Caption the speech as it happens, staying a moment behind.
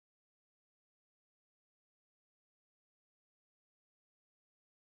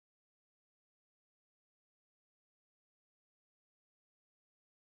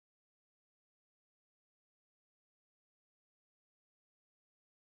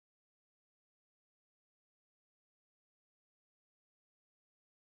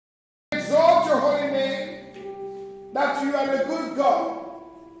that you are the good God.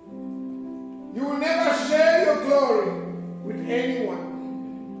 You will never share your glory with anyone.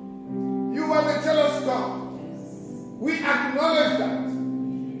 You are the jealous God. We acknowledge that.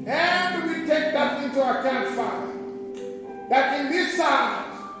 And we take that into account, Father. That in this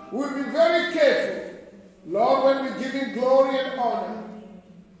service, we'll be very careful. Lord, when we give Him glory and honor,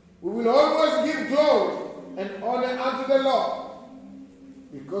 we will always give glory and honor unto the Lord.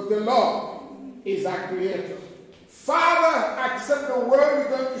 Because the Lord is our Creator. Father, accept the word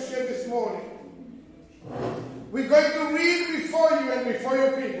we're going to share this morning. We're going to read before you and before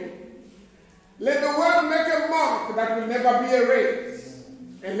your people. Let the word make a mark that will never be erased.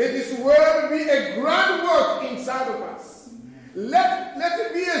 And let this word be a groundwork inside of us. Let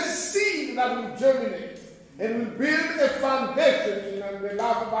it be a seed that will germinate and will build a foundation in the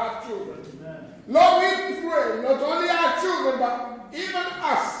life of our children. Amen. Lord, we pray, not only our children, but even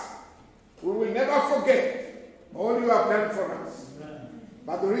us, we will never forget all you have done for us. Amen.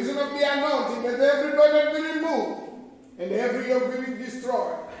 By the reason of the anointing, let every burden be removed and every yoke be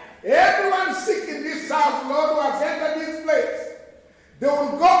destroyed. Everyone sick in this house, Lord, who has entered this place, they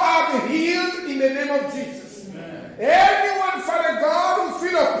will go out healed in the name of Jesus. Amen. Anyone, Father God, who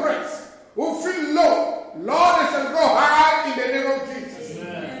feel oppressed, who feel low, Lord, they shall go high in the name of Jesus.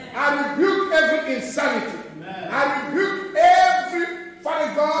 Amen. I rebuke every insanity. Amen. I rebuke every,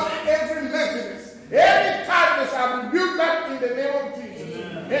 Father God, every laziness, every tiredness. I rebuke that in the name of Jesus.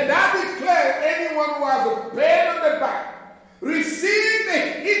 Amen. And I declare anyone who has a pain on the back, receive the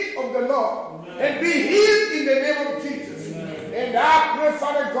heat of the Lord. Amen. And be healed in the name of Jesus. Amen. And I pray,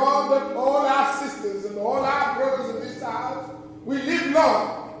 Father God, that all our sisters and all our brothers in this house will live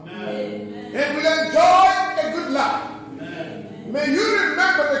long. Amen. And will enjoy a good life. Amen. May you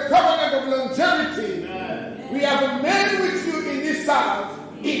remember the covenant of longevity. Amen. We have made with you in this house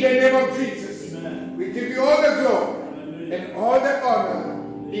in the name of Jesus. Amen. We give you all the glory. Amen. And all the honor.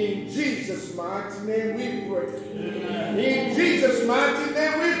 In Jesus' mighty name we pray. Amen. In Jesus' mighty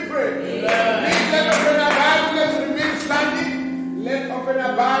name we pray. Amen. Please let open our Bible. Let's remain standing. Let's open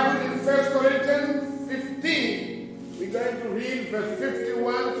our Bible in 1 Corinthians 15. We're going to read verse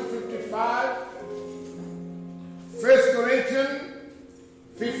 51 to 55. 1 Corinthians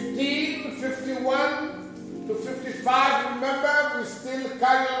 15, 51 to 55. Remember, we still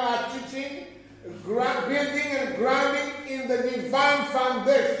carry on our teaching, building and grounding in the divine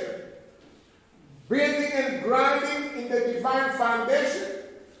foundation. Building and grounding in the divine foundation.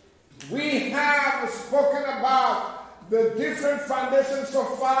 We have spoken about the different foundations so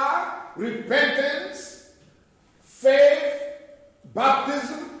far: repentance, faith,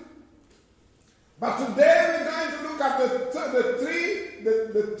 baptism. But today we're going to look at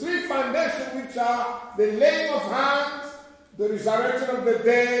the three foundations, which are the laying of hands, the resurrection of the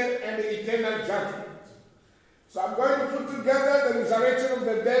dead, and the eternal judgment. So I'm going to put together the resurrection of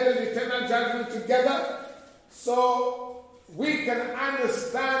the dead and eternal judgment together so we can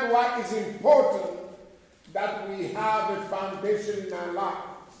understand why it's important that we have a foundation in our lives.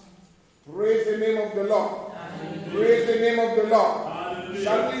 Praise the name of the Lord. Amen. Praise the name of the Lord. Amen.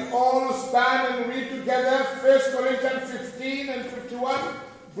 Shall we all stand and read together 1 Corinthians 15 and 51?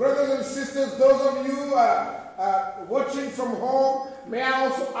 Brothers and sisters, those of you watching from home, may I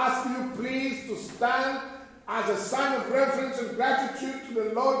also ask you please to stand as a sign of reverence and gratitude to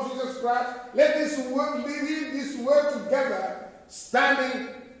the Lord Jesus Christ. Let this word, read this word together, standing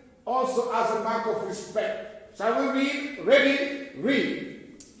also as a mark of respect. Shall we read? Ready? Read.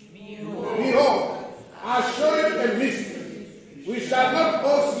 Behold, I show you a mystery. We shall not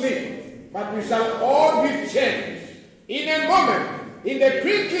all sleep, but we shall all be changed. In a moment, in the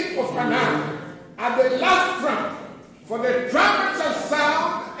twinkling of an eye, at the last trump, for the trumpet shall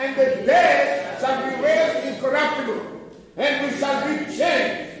sound, and the dead shall be raised incorruptible, and we shall be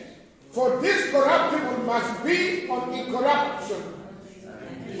changed. For this corruptible must be on incorruption,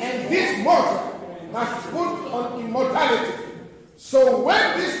 and this mortal must put on immortality. So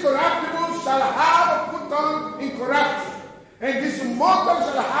when this corruptible shall have put on incorruption, and this mortal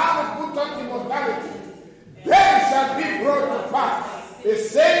shall have put on immortality, then shall be brought to pass the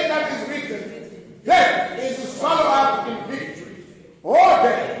saying that is written, death is swallowed up in victory. O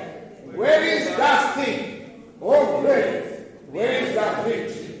death, where is that sting? O grave, where is that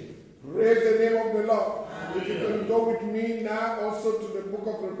victory? Praise the name of the Lord. If you can go with me now also to the book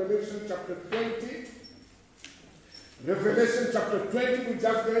of Revelation chapter 20. Revelation chapter 20, we're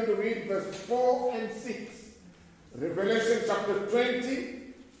just going to read verse 4 and 6. Revelation chapter 20,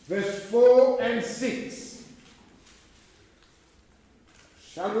 verse 4 and 6.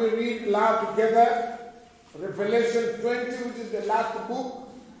 Shall we read loud together? Revelation 20, which is the last book.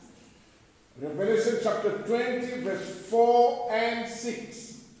 Revelation chapter 20, verse 4 and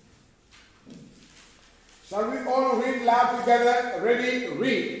 6. Shall we all read loud together? Ready?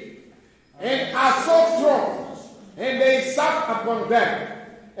 Read. And I saw thrones, and they sat upon them,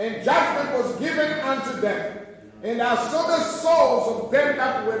 and judgment was given unto them. And I saw the souls of them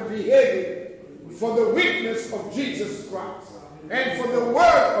that were beheaded for the witness of Jesus Christ, and for the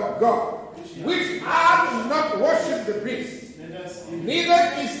word of God, which have not worshipped the beast, neither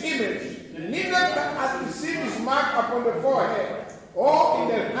his image, neither that has received his mark upon the forehead or in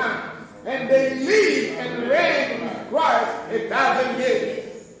their hand. And they live and reign with Christ 1,000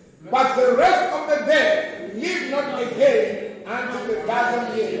 years. But the rest of the dead live not again until the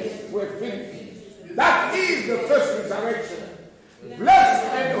 1,000 years were finished. That is the first resurrection. Blessed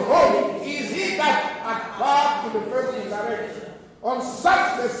and holy is he that hath part to the first resurrection. On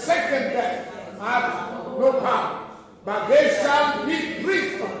such the second death hath no power, but they shall be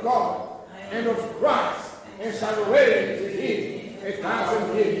priests of God and of Christ, and shall reign with him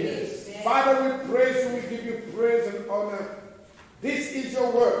 1,000 years. Father, we praise you, we give you praise and honor. This is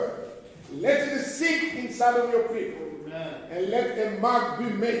your word. Let it sink inside of your people. Amen. And let a mark be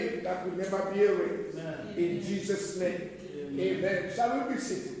made that will never be erased. Amen. In Jesus' name. Amen. Shall we be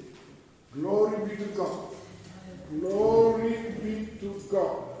seated? Glory be to God. Glory be to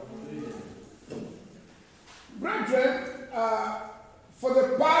God. Brethren, for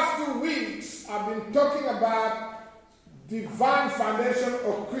the past 2 weeks, I've been talking about divine foundation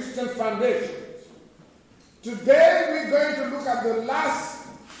or Christian foundations. Today we're going to look at the last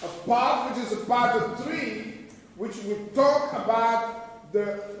part, which is part 3, which will talk about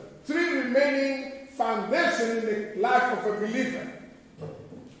the 3 remaining foundations in the life of a believer.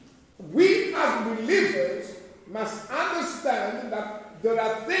 We as believers must understand that there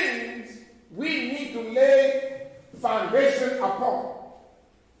are things we need to lay foundation upon.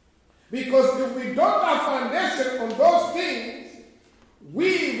 Because if we don't have foundation on those things,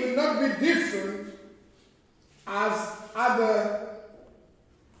 we will not be different as other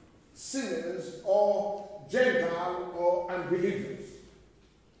sinners or Gentiles or unbelievers.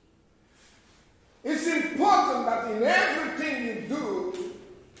 It's important that in everything you do,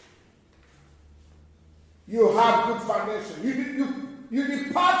 you have good foundation. You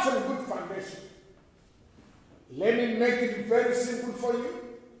depart from good foundation. Let me make it very simple for you.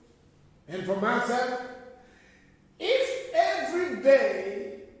 And for myself, if every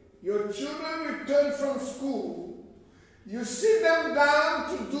day your children return from school, you sit them down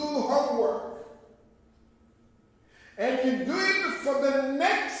to do homework, and you do it for the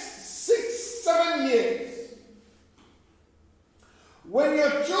next 6-7 years, when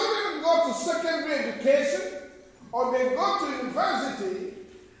your children go to secondary education or they go to university,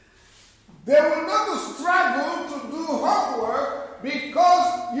 they will not struggle to do homework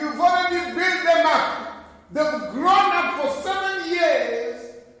because you've already built them up. They've grown up for 7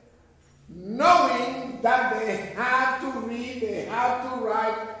 years knowing that they have to read, they have to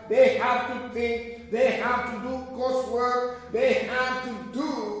write, they have to think, they have to do coursework, they have to do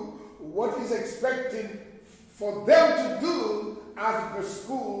what is expected for them to do as the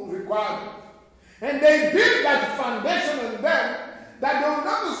school requirement. And they build that foundation in them that they will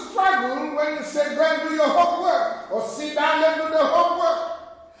not struggle when you say, go and do your homework, or sit down and do the homework.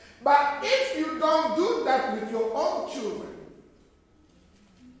 But if you don't do that with your own children,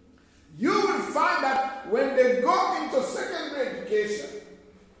 you will find that when they go into secondary education,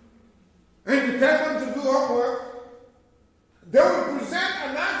 and you tell them to do homework, they will present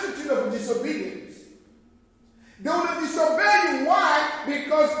an attitude of disobedience. They will disobey you. Why?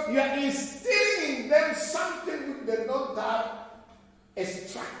 Because you are instilling in them something they don't have a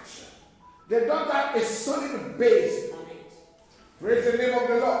structure. They don't have a solid base on it. Praise the name of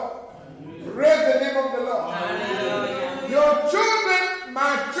the Lord. Praise the name of the Lord. Hallelujah. Your children,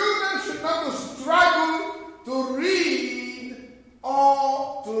 my children, should not struggle to read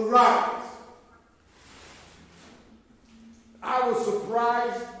or to write. I was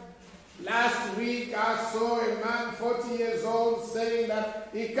surprised. Last week I saw a man 40 years old saying that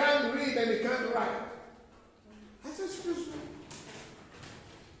he can't read and he can't write. I said, excuse me.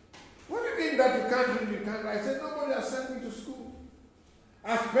 What do you mean that you can't read, you can't write? I said, nobody has sent me to school.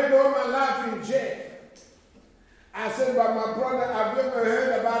 I spent all my life in jail. I said, but my brother, have you ever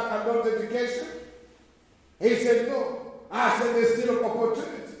heard about adult education? He said, no. I said, there's still an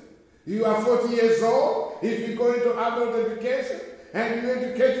opportunity. You are 40 years old. If you go into adult education and you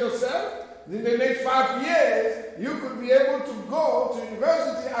educate yourself, in the next 5 years, you could be able to go to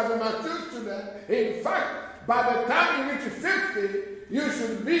university as a mature student. In fact, by the time you reach 50, you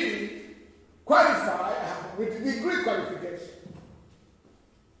should be qualified with degree qualification.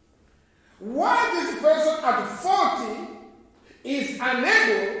 why this person at 40 is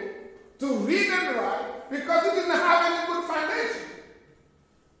unable to read and write because he didn't have any good foundation.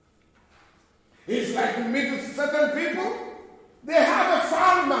 It's like you meet with certain people, they have a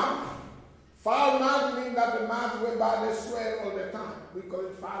foul mouth. Foul mouth means that the mouth whereby they swear all the time. We call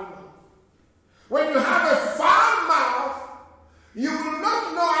it foul mouth. When you have a foul mouth, you will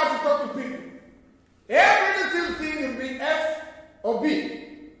not know how to talk to people. Every little thing will be F or B.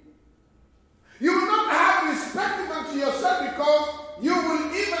 You will not have respect even to yourself because you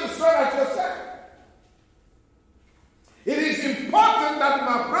will even swear at yourself. It is important that,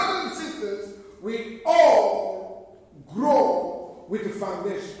 my brothers and sisters, we all grow with the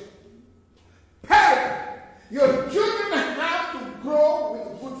foundation. Parents, your children have to grow with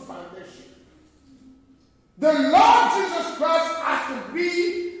a good foundation. The Lord Jesus Christ has to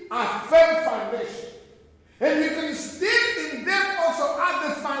be a firm foundation. And you can instill in them also at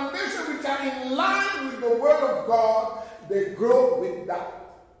the foundation which are in line with the Word of God. They grow with that.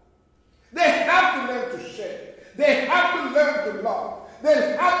 They have to learn to share. They have to learn to love.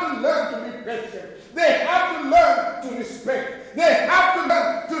 They have to learn to be patient. They have to learn to respect. They have to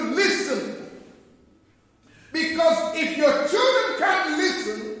learn to listen. Because if your children can't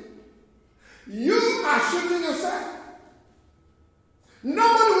listen, you are shooting yourself.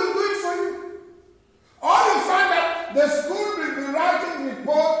 Nobody will do it for you. Or you find that the school will be writing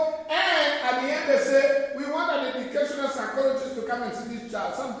report and at the end they say, we want an educational psychologist to come and see this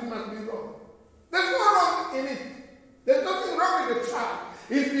child. Something must be wrong. There's no wrong in it. There's nothing wrong with the child.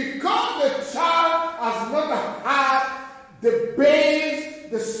 It's because the child has not had the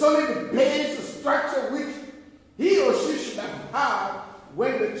base, the solid base, the structure which he or she should have had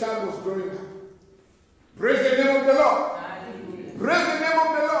when the child was growing up. Praise the name of the Lord. Hallelujah. Praise the name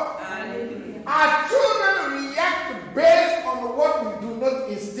of the Lord. Hallelujah. Our children react based on what we do not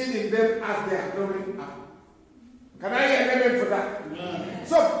instill in them as they are growing up. Can I hear an amen for that? Amen.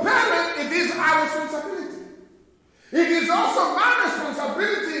 So parents, it is our responsibility. It is also my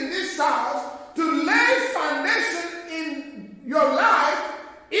responsibility in this house to lay foundation in your life,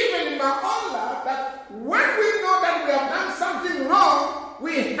 even in my own life, that when we know that we have done something wrong,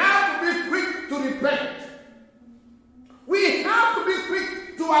 we have to be quick to repent. We have to be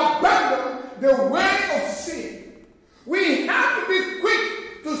quick to abandon the way of sin. We have to be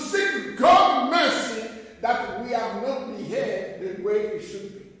quick to seek God's mercy that we have not behaved the way we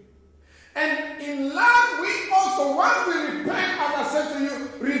should be. And in life, we also, once we repent, as I said to you,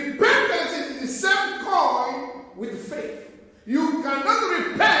 repentance is the same coin with faith. You cannot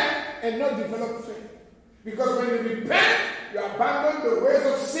repent and not develop faith. Because when you repent, you abandon the ways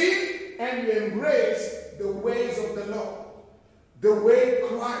of sin and you embrace the ways of the Lord. The way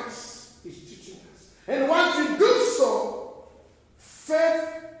Christ is teaching us. And once you do so, faith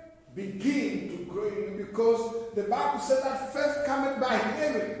begins to grow in you, because the Bible said that faith cometh by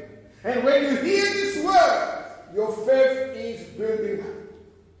hearing. And when you hear this word, your faith is building up.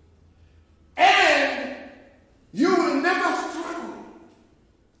 And you will never struggle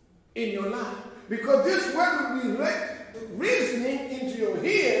in your life, because this word will be reasoning into your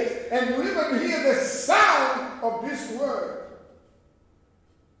ears, and you will even hear the sound of this word.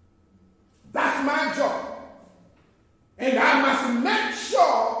 That's my job. And I must make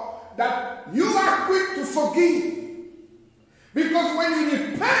sure that you are quick to forgive. Because when you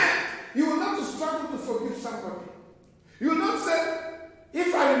repent, you will not struggle to forgive somebody. You will not say,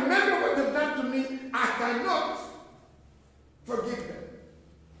 if I remember what they've done to me, I cannot forgive them.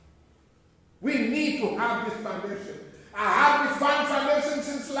 We need to have this foundation. I have defined foundation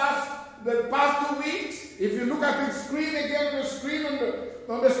since the past 2 weeks. If you look at the screen again, the screen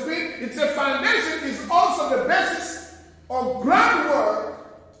on the screen, it's a foundation is also the basis of groundwork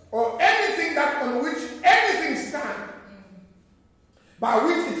or anything that on which anything stands, by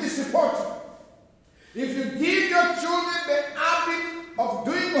which it is supported. If you give your children the habit of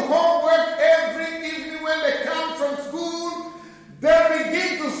doing homework every evening when they come from school, they'll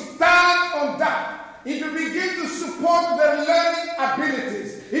begin to stand on that. It will begin to support their learning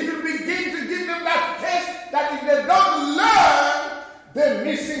abilities. It will begin to give them that test that if they don't learn, they're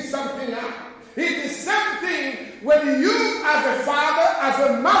missing something out. It's the same thing when you as a father, as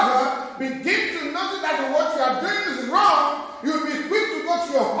a mother, begin to notice that what you are doing is wrong. You'll be quick to go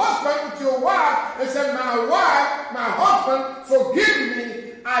to your husband, to your wife, and say, my wife, my husband, forgive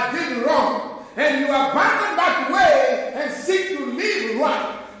me, I did wrong. And you abandon that way and seek to live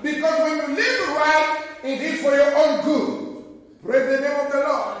right. Because when you live right, it is for your own good. Praise the name of the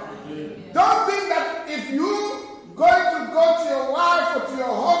Lord. Amen. Don't think that if you going to go to your wife or to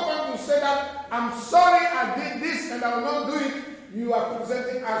your husband to say that, I'm sorry I did this and I will not do it, you are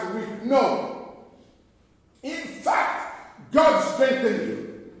presenting as weak. No. In fact, God strengthened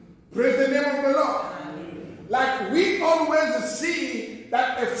you. Praise the name of the Lord. Like we always see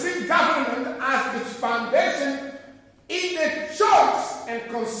that a free government has its foundation in the choice and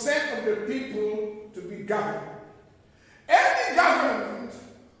consent of the people to be governed. Any government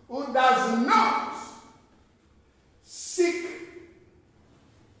who does not seek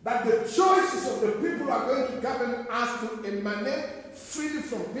that the choices of the people who are going to govern us to emanate freely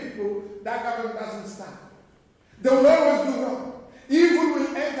from people, that government doesn't stand. They will always do wrong. Evil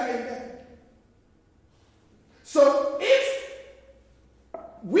will enter in them. So if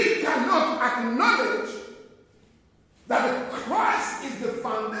we cannot acknowledge that Christ is the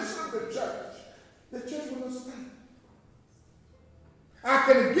foundation of the church will not stand. I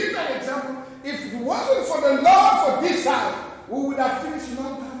can give an example. If it wasn't for the Lord for this house, we would have finished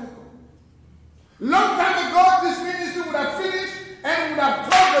long time ago. Long time ago, this ministry would have finished and would have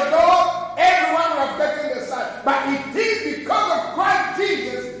closed the door. Everyone would have taken the side. But it is because of Christ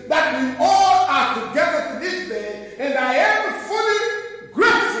Jesus that we all are together to this day. And I am fully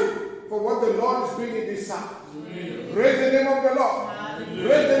grateful for what the Lord is doing in this house. Amen. Praise the name of the Lord. Amen.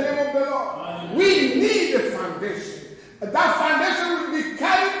 Praise the name of the Lord. Amen. We need a foundation. That foundation will be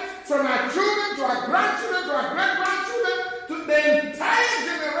carried from our children to our grandchildren to our great-grandchildren to the entire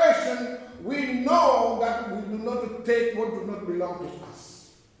generation. We know that we do not take what do not belong to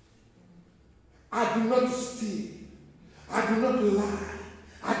us. I do not steal. I do not lie.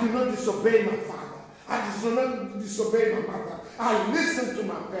 I do not disobey my father. I do not disobey my mother. I listen to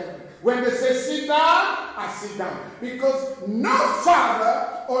my parents. When they say sit down, I sit down. Because no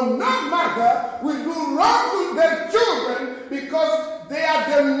father or no mother will do wrong to their children because they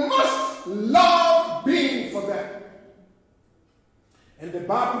are the most loved being for them. And the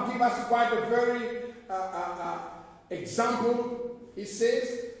Bible gives us quite a very example. It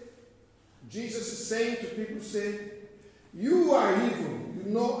says, Jesus is saying to people, say, you are evil.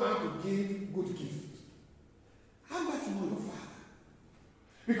 You know how to give good gifts. How much more your Father?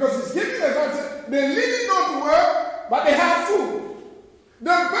 Because he's giving us answer. They really don't work, but they have food. The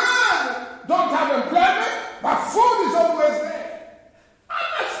bird don't have employment, but food is always there.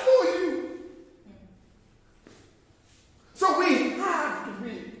 How much more you? So we have to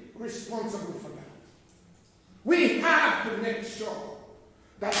be responsible for that. We have to make sure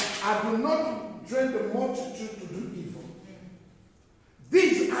that I do not train the multitude to do evil.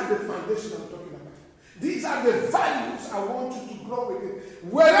 These are the foundations I'm talking about. These are the values I want you to grow with it.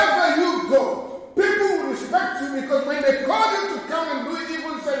 Wherever you go, people will respect you because when they call you to come and do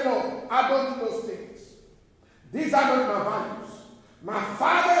evil, you say, no, I don't do those things. These are not my values. My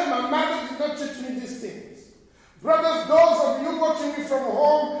father and my mother did not teach me these things. Brothers, those of you watching me from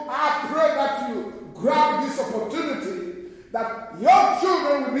home, I pray that you grab this opportunity that your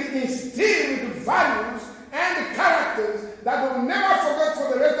children will be instilled with the values and the characters that they will never forget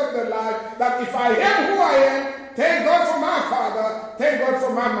for the rest of their life, that if I am who I am, thank God for my father, thank God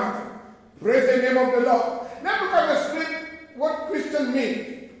for my mother. Praise the name of the Lord. Now we're going to explain what Christian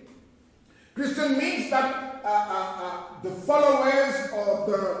means. Christian means that the followers or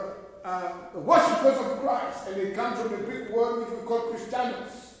the worshippers of Christ, and it comes from the Greek word which we call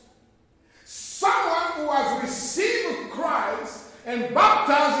Christianos. Someone who has received Christ and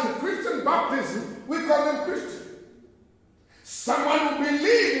baptized in Christian baptism, we call them Christian. Someone who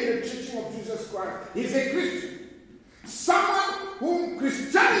believes in the teaching of Jesus Christ is a Christian. Someone whom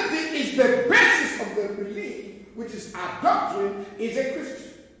Christianity is the basis of their belief, which is our doctrine, is a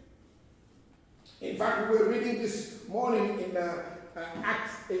Christian. In fact, we were reading this morning in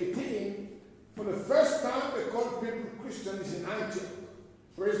Acts 18. For the first time, they called people Christians in Antioch.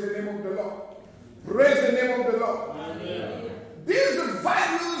 Praise the name of the Lord. Praise the name of the Lord. Amen. These are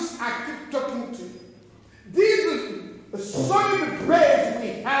values I keep talking to you. These are the solid base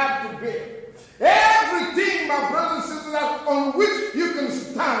we have to bear. Everything, my brothers and sisters, on which you can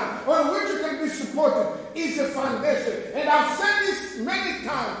stand, on which you can be supported, is a foundation. And I've said this many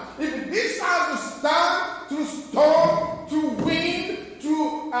times. If this house stand through storm, through wind,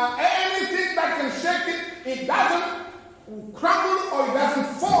 through anything that can shake it, it doesn't crumble or it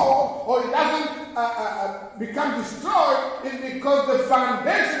doesn't fall or it doesn't become destroyed, it's because the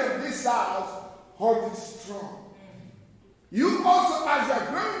foundation of this house holds it strong. You also, as you are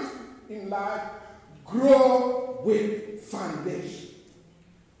growing in life, grow with foundation.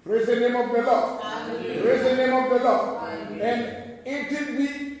 Praise the name of the Lord. Amen. Praise the name of the Lord. Amen. And it will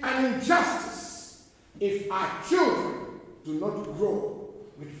be an injustice if our children do not grow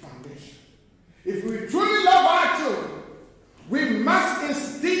with foundation. If we truly love our children, we must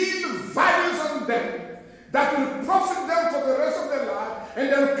instill values on them that will profit them for the rest of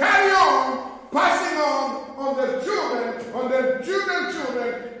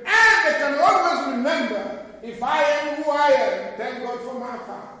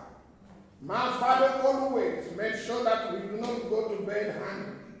My father always made sure that we do not go to bed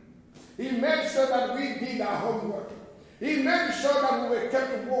hungry. He made sure that we did our homework. He made sure that we were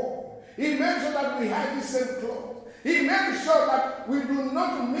kept warm. He made sure that we had the same clothes. He made sure that we do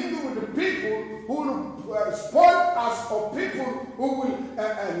not mingle with the people who will spoil us or people who will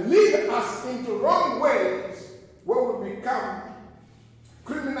lead us into wrong ways where we become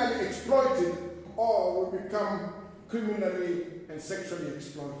criminally exploited or we become criminally and sexually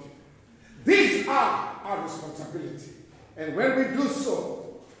exploited. These are our responsibility. And when we do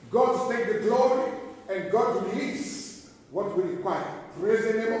so, God takes the glory and God release what we require. Praise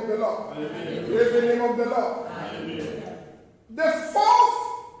the name of the Lord. Amen. Praise the name of the Lord. Amen. The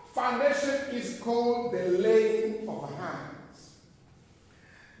fourth foundation is called the laying of hands.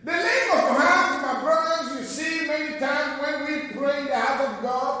 The laying of hands, my brothers, you see many times when we pray in the house of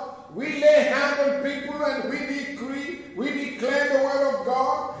God, we lay hands on people and we decree, we declare the word of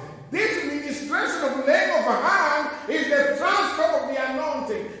God. This ministration of laying of hand is the transfer of the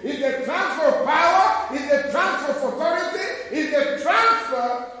anointing, is the transfer of power, is the transfer of authority, is the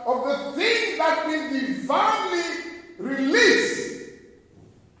transfer of the thing that we divinely release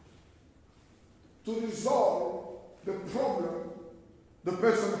to resolve the problem the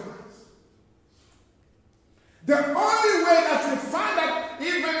person has. The only way that you find that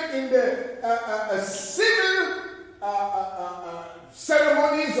even in the civil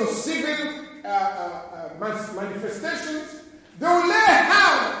ceremonies or civil manifestations, they will lay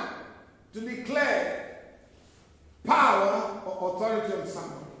hand to declare power or authority on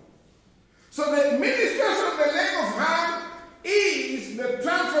somebody. So the ministration of the laying of hand is the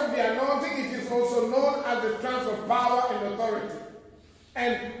transfer of the anointing. It is also known as the transfer of power and authority.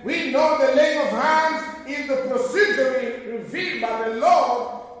 And we know the laying of hands is the procedure revealed by the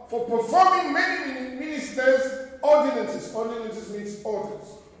Lord for performing many ministers' ordinances. Ordinances means orders.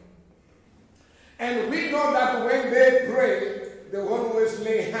 And we know that when they pray, they always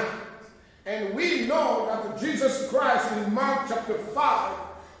lay hands. And we know that Jesus Christ in Mark chapter 5,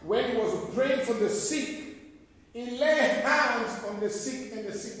 when he was praying for the sick, he laid hands on the sick and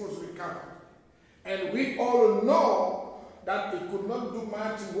the sick was recovered. And we all know that he could not do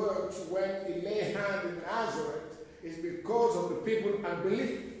mighty works when he lay hands in Nazareth is because of the people's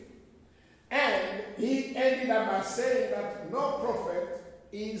unbelief. And he ended up by saying that no prophet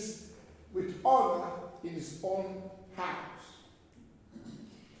is with honor in his own house.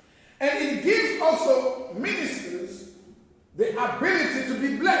 And it gives also ministers the ability to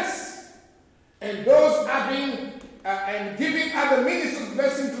be blessed. And those having, and giving other ministers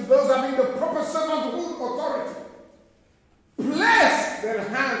blessing to those having the proper servanthood authority. Place their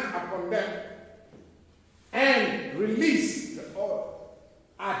hands upon them and release the order.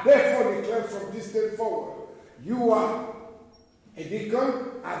 I therefore declare from this day forward, you are a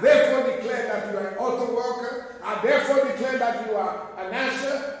deacon. I therefore declare that you are an altar worker. I therefore declare that you are an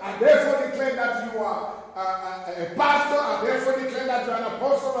usher. I therefore declare that you are a pastor. I therefore declare that you are an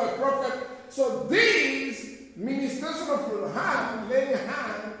apostle or a prophet. So these ministrations of hand, laying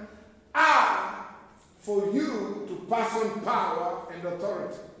hand, are for you to pass on power and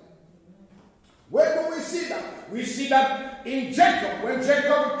authority. Where do we see that? We see that in Jacob, when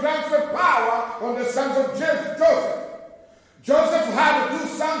Jacob transferred power on the sons of Joseph. Joseph had two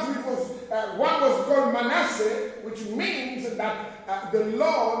sons, which was one was called Manasseh, which means that the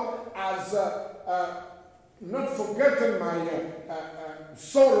Lord has not forgotten my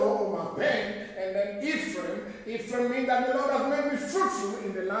sorrow or my pain. And then Ephraim means that the Lord has made me fruitful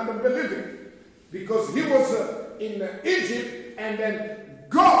in the land of the living. Because he was in Egypt, and then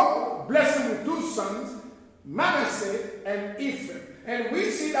God blessed him with two sons, Manasseh and Ephraim. And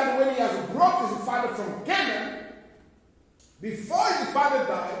we see that when he has brought his father from Canaan, before his father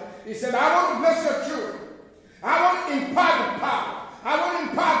died, he said, I want to bless your children. I want to impart the power. I want to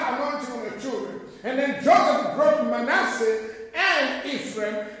impart anointing on your children. And then Joseph brought Manasseh and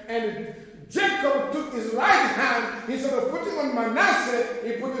Ephraim, and Jacob took his right hand, instead of putting on Manasseh,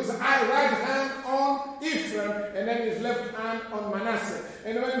 he put his right hand on Ephraim, and then his left hand on Manasseh.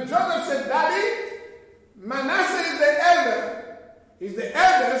 And when Joseph said, Daddy, Manasseh is the elder. He's the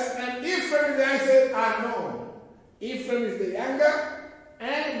eldest, and Ephraim is the youngest. He said, I know. Ephraim is the younger,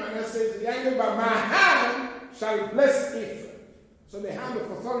 and Manasseh is the younger, but my hand shall bless Ephraim. So the hand of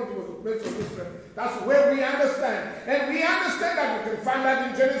authority was placed on Ephraim. That's where we understand. And we understand that. We can find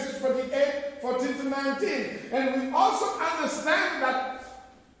that in Genesis 48, 14 to 19. And we also understand that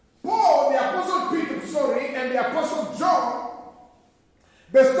Paul, the Apostle Peter, and the Apostle John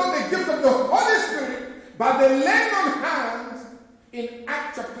bestowed the gift of the Holy Spirit by the laying on hands in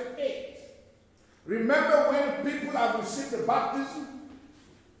Acts chapter 8. Remember when people have received the baptism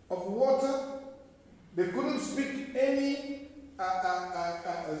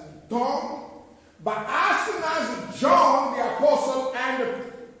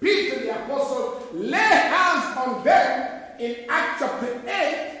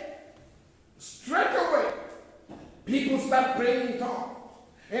people start praying in tongues.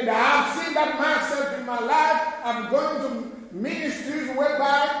 And I have seen that myself in my life. I'm going to ministries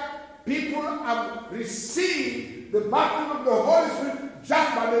whereby people have received the baptism of the Holy Spirit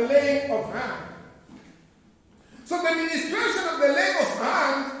just by the laying of hands. So the ministration of the laying of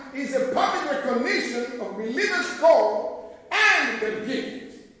hands is a public recognition of believers' call and their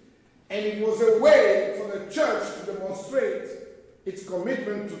gift. And it was a way for the church to demonstrate its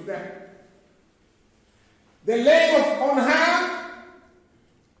commitment to them. The laying on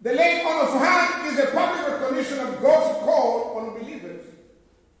of hand is a public recognition of God's call on believers.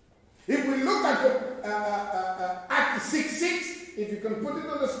 If we look at Acts 6:6, if you can put it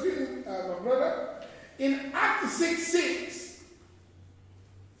on the screen, my brother, in Acts 6:6,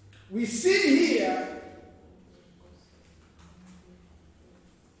 we see here,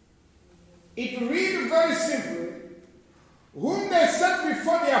 it reads very simply, whom they set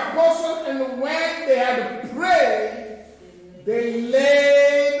before the apostles, and when they had prayed, they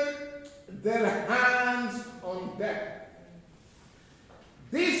laid their hands on them.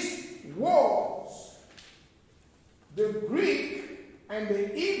 This was the Greek and the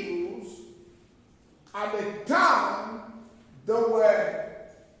Hebrews at the time. They were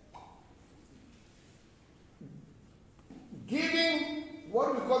giving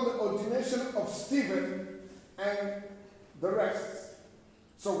what we call the ordination of Stephen and the rest.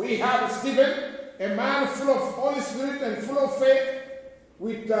 So we have Stephen, a man full of Holy Spirit and full of faith,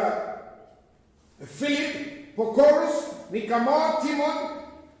 with Philip, Prochorus, Nicanor, Timon,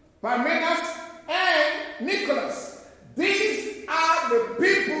 Parmenas, and Nicholas. These are the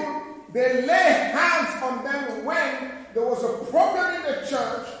people, they lay hands on them when there was a problem in the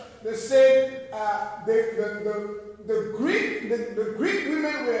church. They said the Greek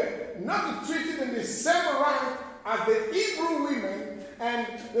women were not treated in the same rank as the Hebrew women, and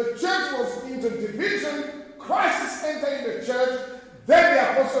the church was into division. Crisis entered in the church. Then the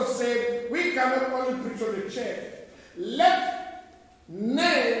apostles said, we cannot only preach on the church. Let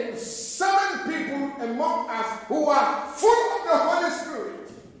name 7 people among us who are full of the Holy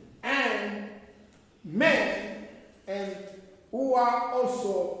Spirit and men, and who are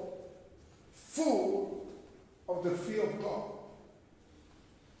also full of the fear of God.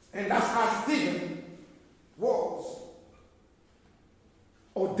 And that's how Stephen was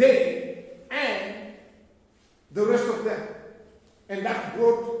ordained, and the rest of them. And that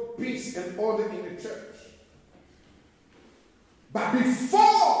brought peace and order in the church. But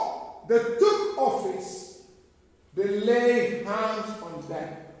before they took office, they laid hands on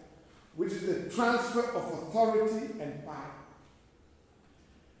them, which is the transfer of authority and power.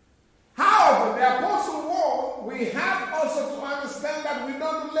 However, the apostle warned, we have also to understand that we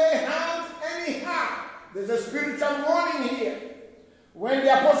don't lay hands anyhow. There's a spiritual warning here. When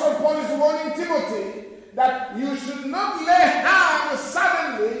the apostle Paul is warning Timothy that you should not lay hands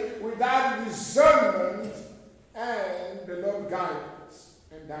suddenly without discernment and the Lord's guidance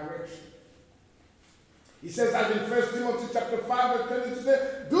and direction. He says that in 1 Timothy chapter 5 verse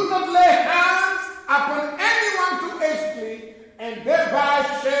 22, do not lay hands upon anyone too hastily, and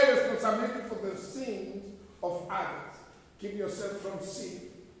thereby share responsibility for the sins of others. Keep yourself from sin.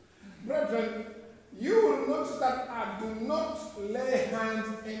 Brethren, you will notice that I do not lay hands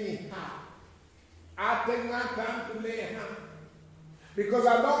anyhow. I take my time to lay hands. Because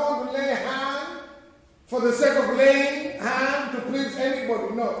I don't want to lay hands for the sake of laying hands to please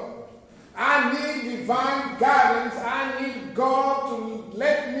anybody. No. I need divine guidance. I need God to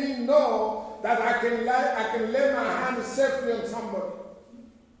let me know that I can lay my hand safely on somebody.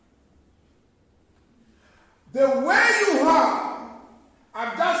 The way you are,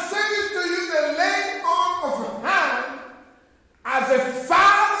 I've just said it to you, the laying on of hand. As a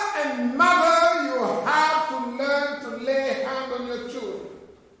father and mother, you have to learn to lay hand on your children.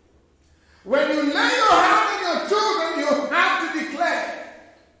 When you lay your hand on your children, you have to declare.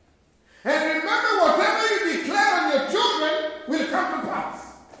 And remember, whatever you declare on your children will come to pass.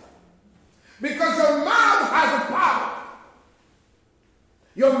 Because your mouth has a power.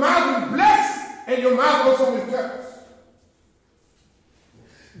 Your mouth will bless, and your mouth also will curse.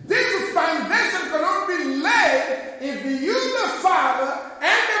 This foundation can only be laid if you, the father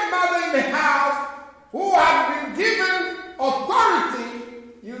and the mother in the house, who have been given authority,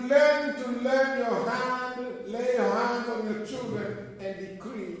 you learn to lay your hands on your children and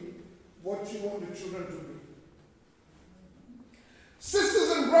decree what you want the children to be.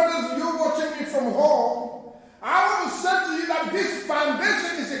 Sisters and brothers, you're watching me from home, I want to say to you that this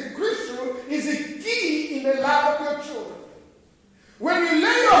foundation is crucial, is a key in the life of your children. When you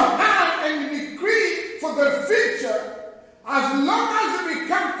lay your hand and you decree for the future, as long as you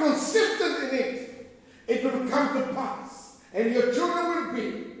become consistent in it, it it will come to pass. And your children will be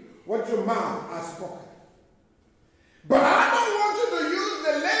what your mouth has spoken. But I don't want you to use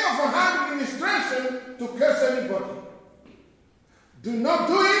the lay of a hand administration to curse anybody. Do not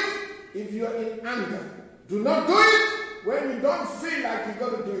do it if you are in anger. Do not do it when you don't feel like you're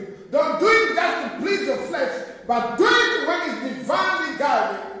going to do it. Don't do it just to please your flesh, but do it when it's divinely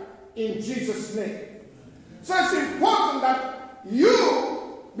guided in Jesus' name. So it's important that you,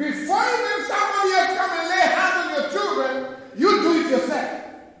 before even somebody else come and lay hands on your children, you do it yourself.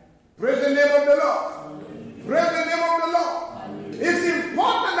 Praise the name of the Lord. Amen. Praise the name of the Lord. Amen. It's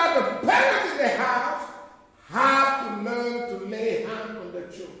important that the parents in the house have to learn to lay hands on their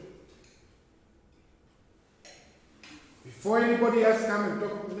children. Before anybody else come and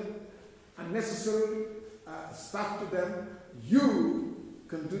talk unnecessary stuff to them, you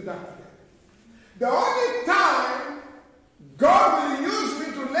can do that to them. The only time God will use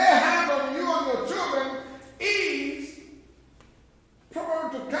me to lay hands on you and your children is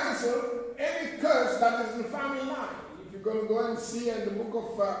probably to cancel any curse that is in the family line. If you're going to go and see in the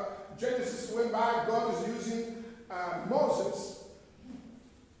book of Genesis, whereby God is using Moses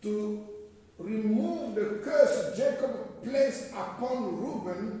to remove the curse Jacob placed upon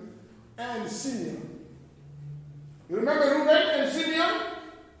Reuben and Simeon. You remember Reuben and Simeon?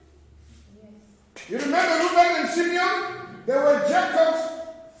 Yes. You remember Reuben and Simeon? They were Jacob's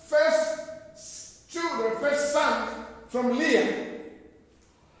first children, first sons from Leah.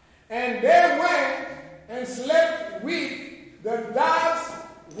 And they went and slept with the dad's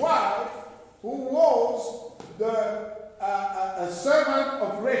wife, who was a servant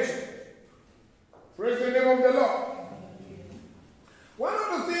of Rachel. Praise the name of the Lord. One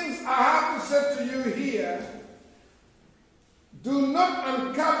of the things I have to say to you here, do not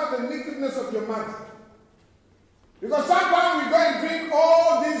uncover the nakedness of your mother. Because sometimes we go and drink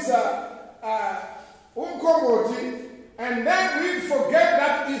all these unkomoti, and then we forget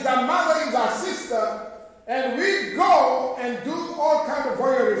that is our mother, is our sister, and we go and do all kinds of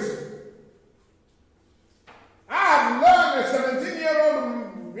voyeurism. I have learned a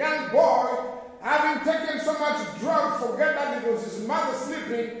 17-year-old young boy, having taken so much drugs, forget that it was his mother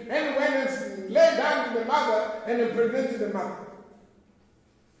sleeping, and went and lay down with the mother and impregnated the mother.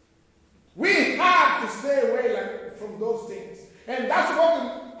 We have to stay away from those things. And that's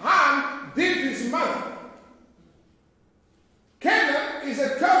what Ham did to his mother. Canaan is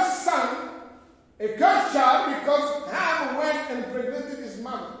a cursed son, a cursed child, because Ham went and impregnated his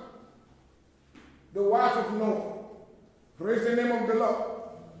mother, the wife of Noah. Praise the name of the Lord.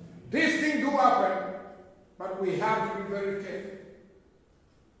 These things do happen, but we have to be very careful.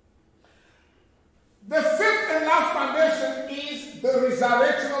 The fifth and last foundation is the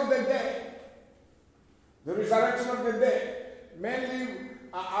resurrection of the dead. The resurrection of the dead. Mainly,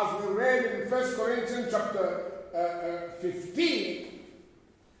 as we read in 1 Corinthians chapter 15,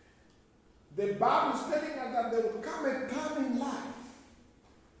 the Bible is telling us that there will come a time in life.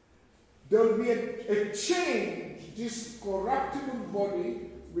 There will be a change. This corruptible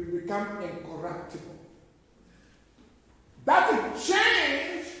body will become incorruptible. That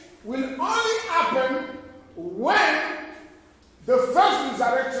change will only happen when the first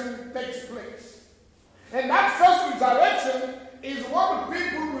resurrection takes place. And that first resurrection is what the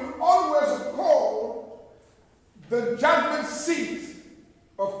people will always call the judgment seat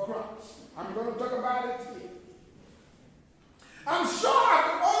of Christ. I'm going to talk about it here. I'm sure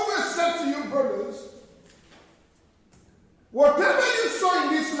I've always said to you, brothers, whatever you sow in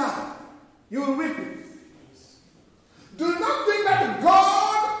this life, you will reap it. Do not think that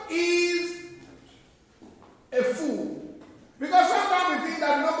God is a fool. Because sometimes we think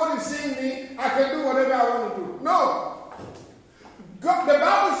that nobody's seeing me, I can do whatever I want to do. No. God, the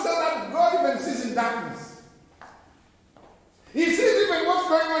Bible says that God even sees in darkness. He sees even what's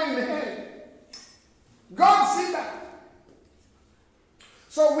going on in the head. God sees that.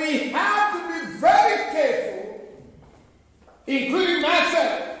 So we have to be very careful, including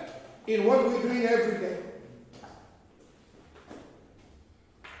myself, in what we're doing every day.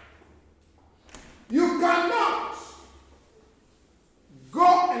 You cannot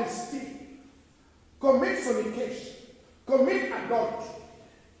go and steal, commit fornication, commit adultery,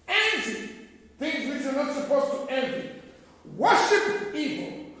 envy, things which you're not supposed to envy, worship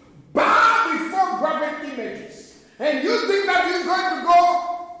evil, bow before graven images, and you think that you're going to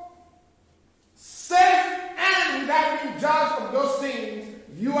go safe and without being judged of those things,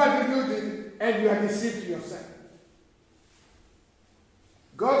 you are deluded and you are deceived yourself.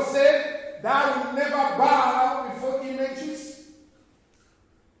 God said, thou will never bow before images.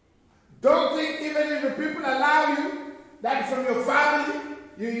 Don't think even if the people allow you, that from your family,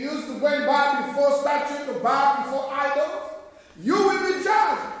 you used to go and bow before statues or bow before idols, you will be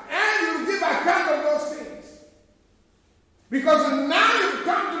judged and you will give account of those things. Because now you've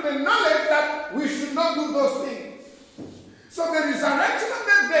come to the knowledge that we should not do those things. So the resurrection of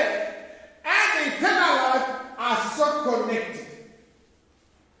the dead and the eternal life are so connected.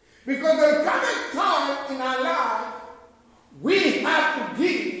 Because there will come a time in our life we have to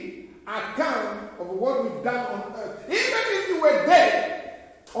give account of what we've done on earth. Even if you were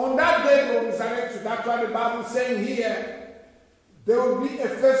dead, on that day they will resurrect you. That's why the Bible is saying here, there will be a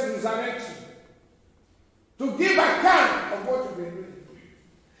first resurrection. To give account of what you've been doing.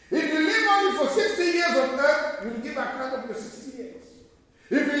 If you live only for 60 years on earth, you will give account of your 60 years.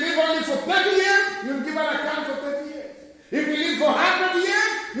 If you live only for 30 years, you will give an account for 30 years. If you live for 100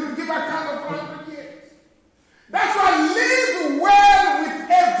 years, you will give account of 100 years. That's why live well with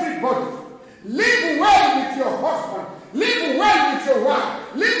everybody. Live well with your husband. Live well with your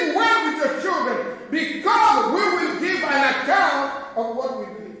wife. Live well with your children. Because we will give an account of what we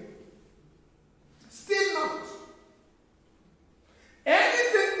do. Still not.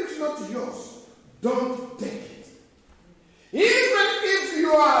 Anything which is not yours, don't take it. Even if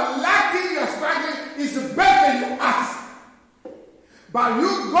you are lacking, you're struggling, it's better you ask. But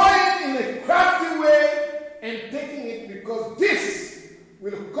you going in a crafty way and taking it, because this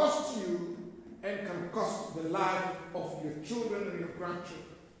will cost you and can cost the life of your children and your grandchildren.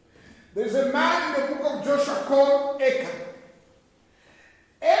 There's a man in the book of Joshua called Achan.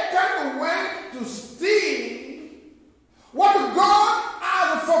 Achan went to steal what God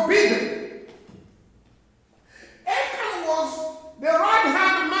had forbidden. Achan was the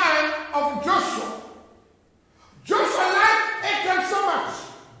right-hand man of Joshua. Joshua liked Achan so much.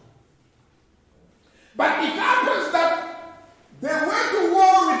 But it happens that they went to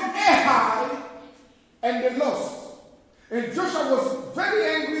war with Ahab and they lost. And Joshua was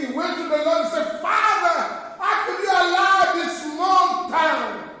very angry. He went to the Lord and said, Father, how could you allow this small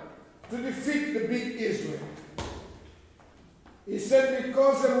town to defeat the big Israel? He said,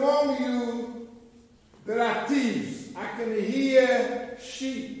 because among you there are thieves. I can hear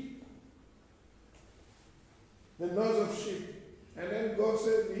sheep, the noise of sheep. And then God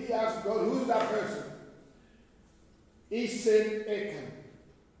said, he asked God, who's that person? He said, Achan.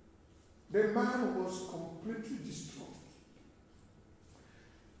 The man was completely destroyed.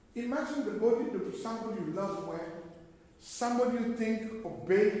 Imagine the body of somebody you love well, somebody you think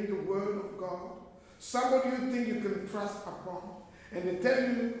obeyed the word of God, somebody you think you can trust upon, and they tell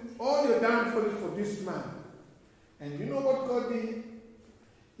you all you're down for is for this man. And you know what God did?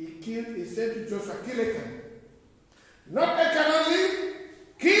 He said to Joshua, kill Achan. Not Achan only,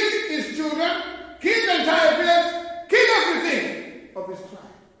 kill his children, kill the entire village, kill everything of his tribe.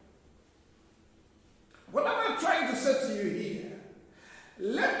 What am I trying to say to you here?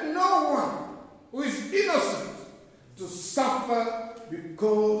 Let no one who is innocent to suffer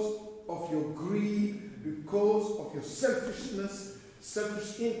because of your greed, because of your selfishness,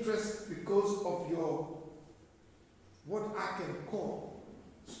 selfish interest, because of your, what I can call,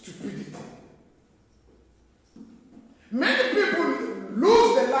 stupidity. Many people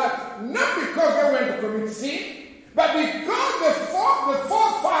lose their life not because they went to commit sin, but because the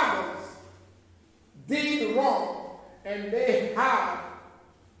forefathers did wrong and they had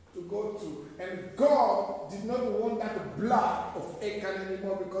to go through. And God did not want that blood of Achan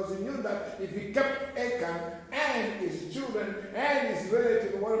anymore, because he knew that if he kept Achan and his children and his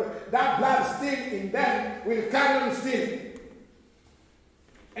relatives, whatever, that blood still in them will carry on still.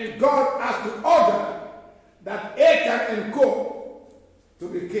 And God has to order that Achan and co to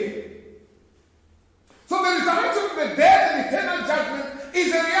be killed. So the resurrection of the dead and eternal judgment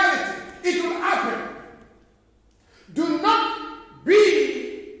is a reality. It will happen. Do not be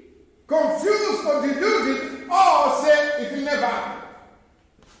confused or deluded or say it will never happen.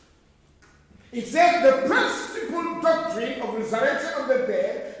 It says the principal doctrine of resurrection of the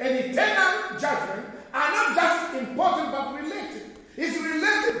dead and eternal judgment are not just important but related. It's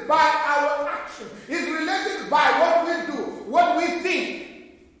related by our action. It's related by what we do, what we think.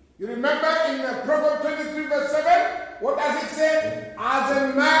 You remember in Proverbs 23 verse 7? What does it say? As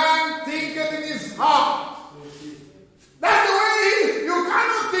a man thinketh in his heart. That's the way it is. You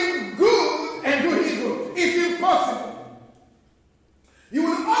cannot think good and do evil. It's impossible. You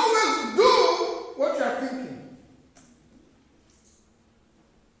will always do what you are thinking.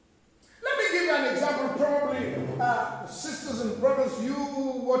 Let me give you an example. Probably, sisters and brothers, you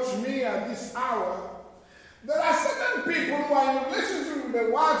watch me at this hour. There are certain people who are in relationship with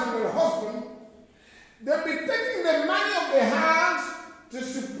their wives and their husband. They'll be taking the money of their hands to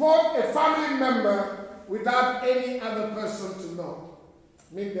support a family member without any other person to know.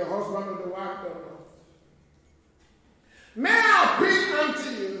 Mean the husband or the wife don't know. May I appeal unto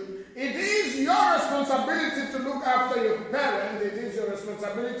you, it is your responsibility to look after your parents. It is your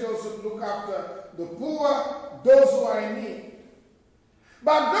responsibility also to look after the poor, those who are in need.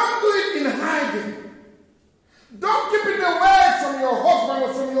 But don't do it in hiding. Don't keep it away from your husband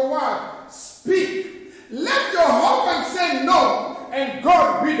or from your wife. Speak. Let your husband say no, and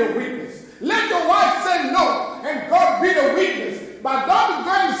God be the witness. Let your wife say no, and God be the witness. But don't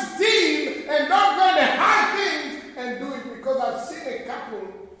go and steal, and don't go and hide things and do it, because I've seen a couple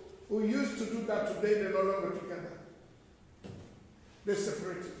who used to do that. Today they're no longer together. They're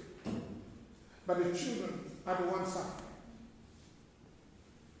separated. But the children are the ones suffering.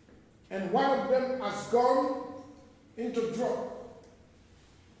 And one of them has gone into drug.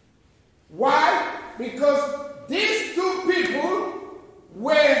 Why? Because these two people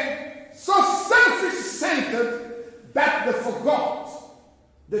were so selfish-centered that they forgot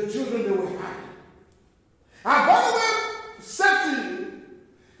the children they were having. I've always said to you,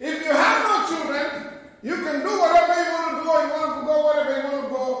 if you have no children, you can do whatever you want to do, or you want to go wherever you want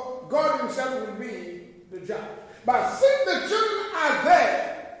to go. God himself will be the judge. But since the children are there,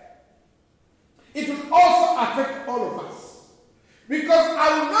 it will also affect all of us. Because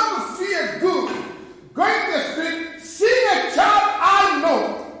I will not feel good going to the street, seeing a child I know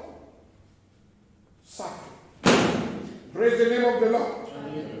suffering. Praise the name of the Lord.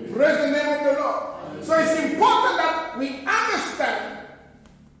 Amen. Praise the name of the Lord. Amen. So it's important that we understand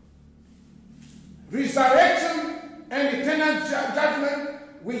resurrection and eternal judgment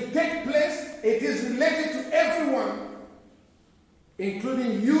will take place. It is related to everyone,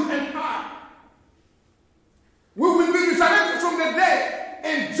 including you and I. We will be resurrected from the dead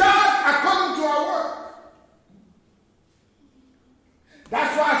and judged according to our work.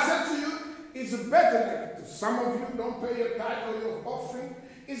 That's why I said to you, it's better, like some of you don't pay your tithe or your offering,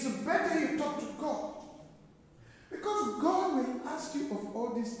 it's better you talk to God. Because God will ask you of all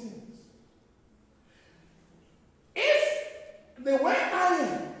these things. If the way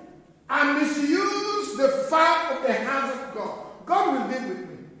I misuse the fire of the hands of God, God will deal with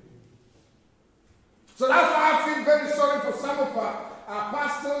me. So that's why I feel very sorry for some of our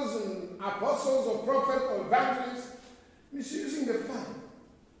pastors and apostles or prophets or evangelists misusing the fire.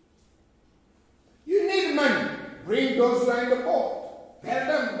 You need money. Bring those who are in the board. Tell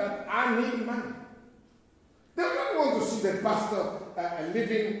them that I need money. They don't want to see the pastor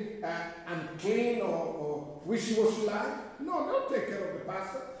living unclean or wishy-washy life. No, don't take care of the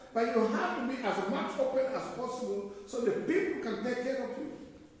pastor. But you have to be as much open as possible so the people can take care of you.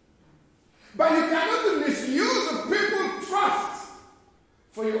 But you cannot misuse the people's trust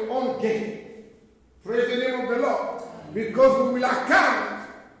for your own gain. Praise the name of the Lord. Because we will account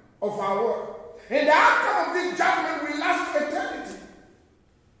of our work. And the outcome of this judgment will last for eternity.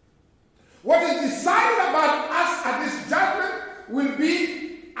 What is decided about us at this judgment will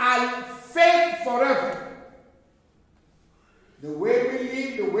be our fate forever. The way we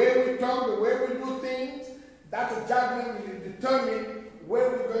live, the way we talk, the way we do things, that judgment will determine where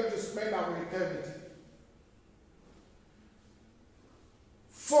we're going to spend our eternity.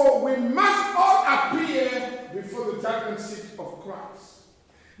 For we must all appear before the judgment seat of Christ,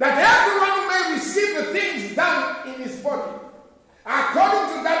 that everyone may receive the things done in his body,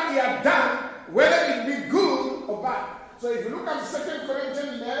 according to that he had done, whether it be good or bad. So if you look at 2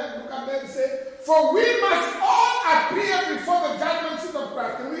 Corinthians 11, look at there and say, for we must all appear before the judgment seat of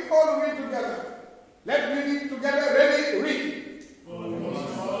Christ. Can we all read together? Let's read it together. Ready? Read. For we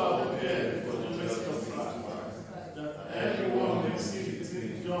must all appear before the judgment of Christ, that everyone may see the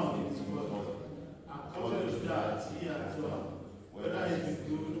things done in his body, according to that he has done, whether it be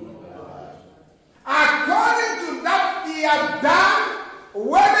good or bad. According to that he has done,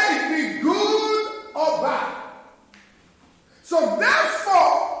 whether it be good or bad. So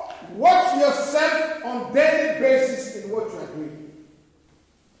therefore, watch yourself on daily basis in what you are doing.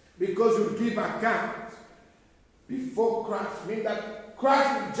 Because you give account before Christ. Meaning that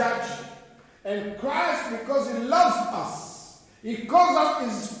Christ will judge you. And Christ, because he loves us, he calls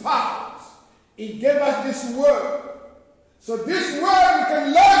us his powers. He gave us this word. So this word we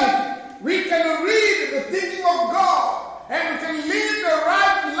can learn it. We can read the thinking of God. And we can live the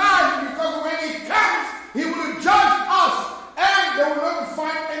right life, because when he comes, he will judge us. And they will not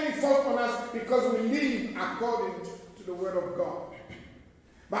find any fault on us, because we live according to the word of God.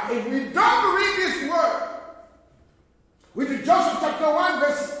 But if we don't read this word, with Joshua chapter 1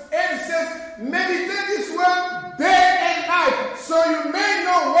 verse 8 says, meditate this word day and night, so you may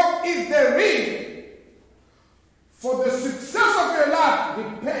know what is the real. For the success of your life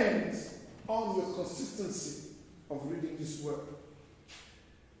depends on your consistency of reading this word.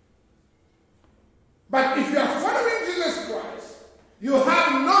 But if you are following Jesus Christ, you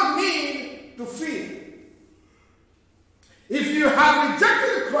have no need to fear. If you have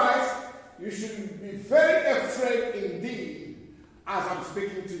rejected Christ, you should be very afraid indeed as I'm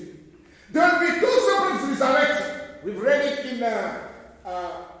speaking to you. There will be two separate resurrections. We've read it in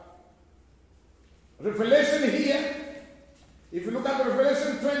Revelation here. If you look at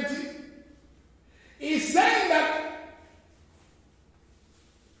Revelation 20, he's saying that,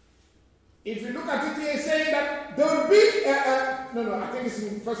 if you look at it, he's saying that there will be, I think it's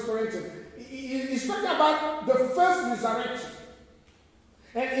in 1 Corinthians. He's talking about the first resurrection.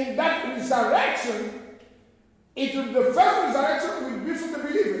 And in that resurrection, the first resurrection will be for the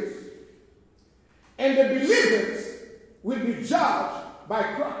believers. And the believers will be judged by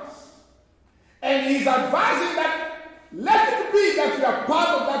Christ. And he's advising that let it be that you are part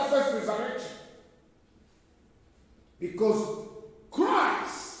of that first resurrection. Because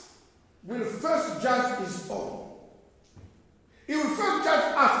Christ will first judge his own. He will first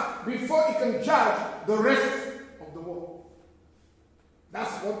judge us before he can judge the rest of the world.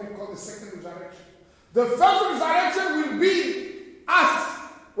 That's what we call the second resurrection. The first resurrection will be us.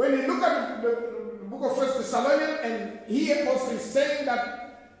 When you look at the book of 1 Thessalonians, and here also is saying that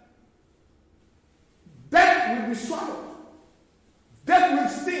death will be swallowed. Death will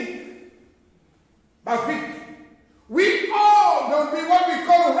sting by victory. We all, there will be what we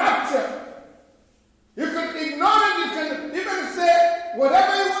call rapture. You can ignore it, you can even say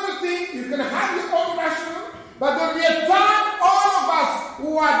whatever you want to think, you can have your own rationale, but there will be a time all of us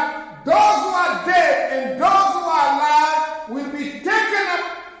who are, those who are dead and those who are alive will be taken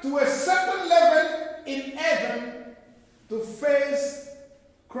up to a certain level in heaven to face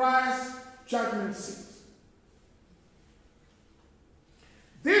Christ's judgment seat.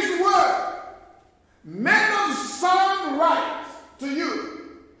 This word may not sound right to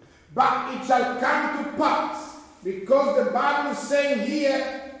you, but it shall come to pass, because the Bible is saying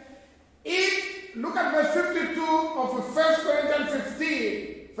here, look at verse 52 of 1 Corinthians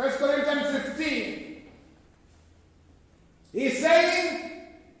 15. 1 Corinthians 15. He's saying,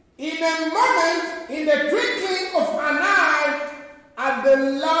 in a moment, in the twinkling of an eye, at the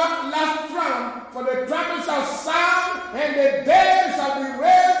last trump, for the trumpet shall sound, and the dead shall be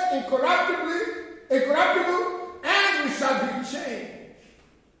raised incorruptible, and we shall be changed.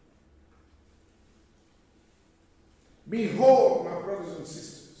 Behold, my brothers and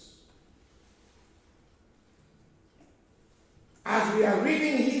sisters, as we are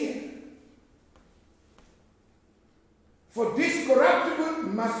reading here, for this corruptible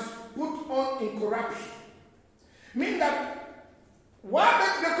must put on incorruption. Meaning that,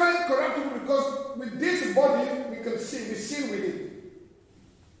 why they call it corruptible? Because with this body we can see, we sin with it.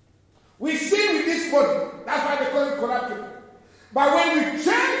 We sin with this body. That's why they call it corruptible. But when we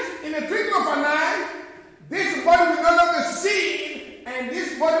change in a twinkling of an eye, this body will no longer sin, and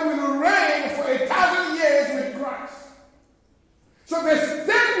this body will reign for 1,000 years with Christ. So the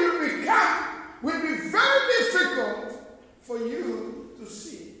state will be very difficult for you to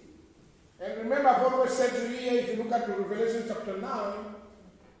see. And remember, I've always said to you here, if you look at the Revelation chapter 9,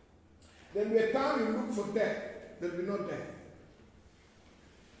 there will be a time you look for death. There will be no death.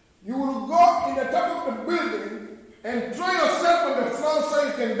 You will go in the top of the building and throw yourself on the floor so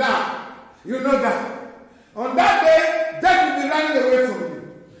you can die. You know that. On that day, death will be running away from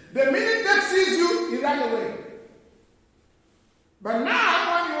you. The minute death sees you, he runs away. But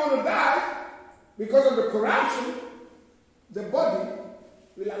now, when you want to die, because of the corruption, the body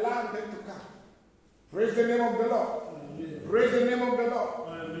will allow death to come. Praise the name of the Lord. Amen. Praise the name of the Lord.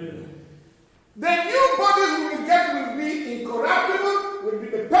 Amen. The new bodies we will get will be incorruptible, will be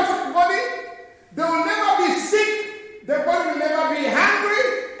the perfect body. They will never be sick. The body will never be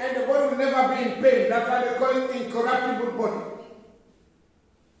hungry, and the body will never be in pain. That's why they call it incorruptible body.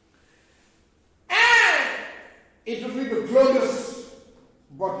 And it will be the glorious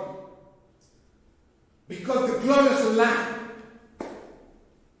body. Because the glorious Lamb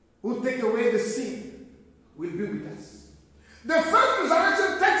who take away the sin will be with us. The first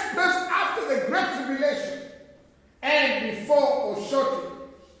resurrection takes place after the great tribulation and before or shortly.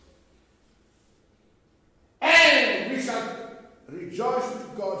 And we shall rejoice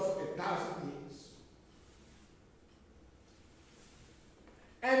with God for 1,000 years.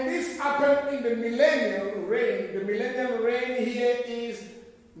 And this happened in the millennial reign. The millennial reign here is,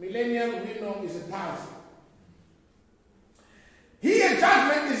 millennial we know is 1,000. Here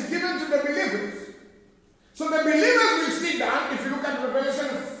judgment is given to the believers. So the believers will sit down. If you look at Revelation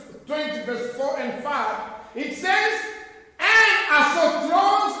 20 verse 4 and 5, it says, and I saw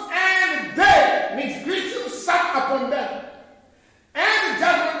thrones, and they, means Christians, sat upon them. And the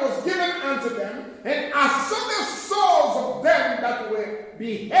judgment was given unto them, and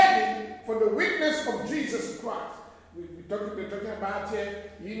beheaded for the witness of Jesus Christ. We're talking about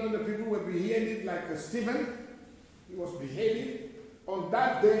here, the people were beheaded like Stephen. He was beheaded. On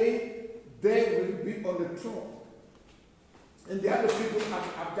that day, they will be on the throne. And the other people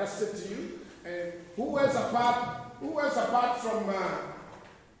I've just said to you. And who else apart from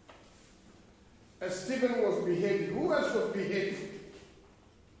Stephen was beheaded? Who else was beheaded?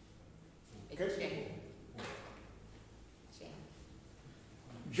 Okay.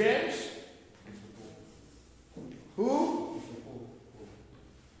 James? Who?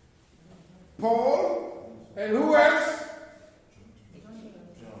 Paul? And who else?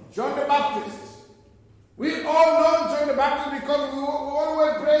 John the Baptist. We all know John the Baptist because we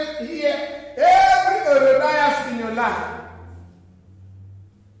always pray here, every Herodias in your life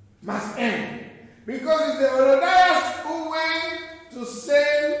must end. Because it's the Herodias who went to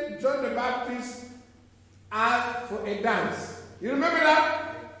sell John the Baptist out for a dance. You remember that?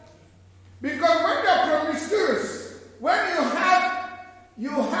 Because when you're promiscuous, when you have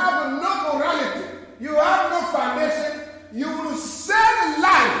no morality, you have no foundation, you will sell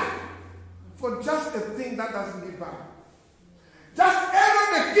life for just a thing that doesn't give value. Just Aaron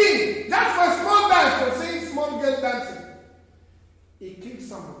the king, just for a small dance, for seeing small girls dancing, he killed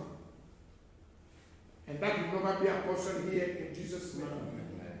somebody. And that will never be a portion here in Jesus' name.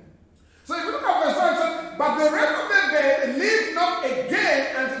 So if you look at verse 1, it says, but the rest of the dead live not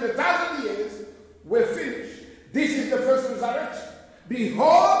again until the 1,000 years were finished. This is the first resurrection.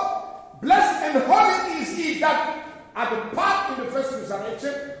 Behold, blessed and holy is he that had a part in the first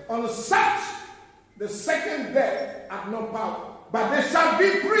resurrection. On such the second death hath no power. But they shall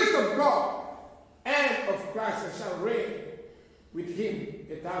be priests of God and of Christ, and shall reign with him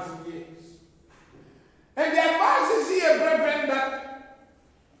 1,000 years. And the advice is here, brethren, that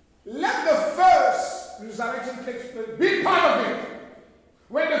let the first resurrection take place. Be part of it.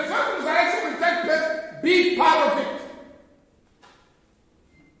 When the first resurrection will take place, be part of it.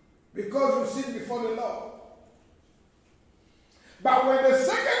 Because you sit before the Lord. But when the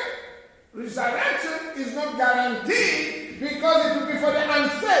second resurrection is not guaranteed, because it will be for the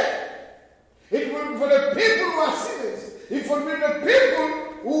unsaved. It will be for the people who are sinners. It will be the people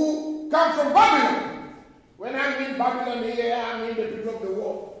who come from Babylon. When I mean Babylon here, I mean the people of the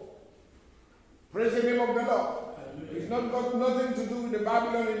world. Praise the name of the Lord. It's not got nothing to do with the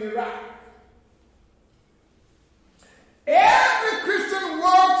Babylon in Iraq. Every Christian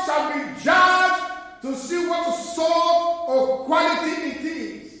work shall be judged to see what sort of quality it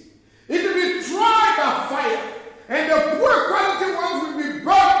is. It will be tried by fire, and the poor quality ones will be burned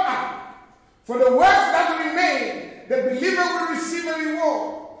up. For the works that remain, the believer will receive a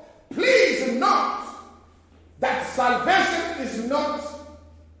reward. Please note that salvation is not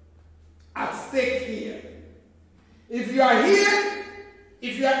at stake here. If you are here,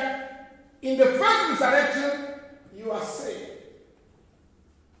 if you are in the first resurrection, you are saved.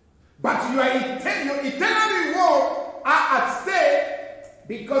 But your eternal reward are at stake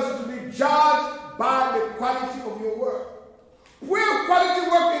because it will be judged by the quality of your work. Poor quality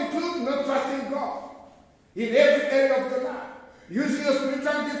work includes not trusting God in every area of your life, using your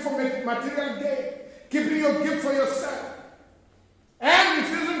spiritual gift for material gain, keeping your gift for yourself, and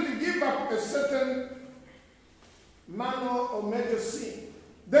refusing to give up a certain minor or major sin.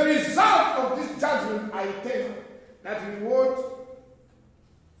 The result of this judgment are eternal. That reward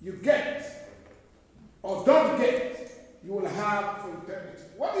you get or don't get, you will have for eternity.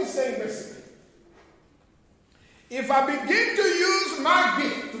 What is saying basically? If I begin to use my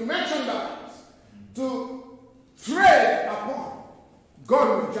gift to merchandise, to trade upon,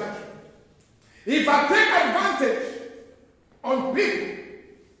 God will judge me. If I take advantage on people,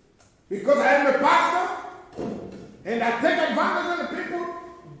 because I am a pastor, and I take advantage of the people,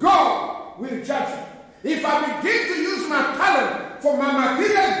 God will judge me. If I begin to use my talent for my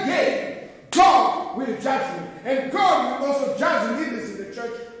material gain, God will judge me. And God will also judge leaders in the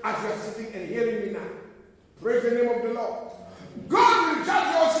church as you are sitting and hearing me now. Praise the name of the Lord. God will judge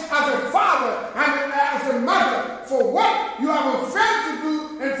you also as a father and as a mother for what you have failed to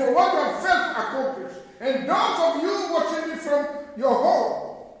do and for what you have failed to accomplish. And those of you watching me from your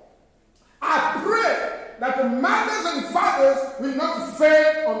home, I pray that the mothers and fathers will not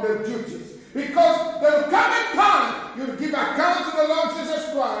fail on their duties. Because there will come a time you will give account to the Lord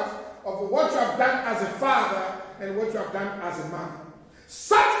Jesus Christ of what you have done as a father and what you have done as a mother.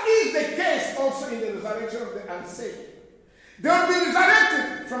 Such is the case also in the resurrection of the unsaved. They will be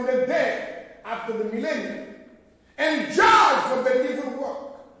resurrected from the dead after the millennium and judged for their evil work.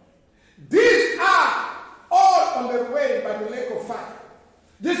 These are all on their way by the lake of fire.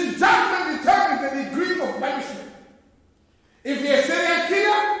 This judgment determines the degree of punishment. If the Assyrian king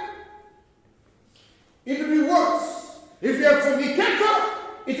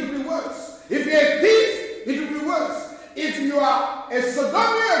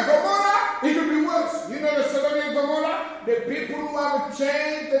and Gomorrah, it will be worse. You know the Sodom and Gomorrah? The people who have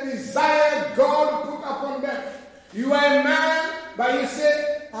changed the desire God put upon them. You are a man, but you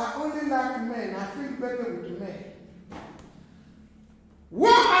say, I only like men. I feel better with men. Woe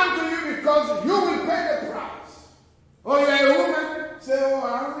unto you because you will pay the price. Or you are a woman, say, oh,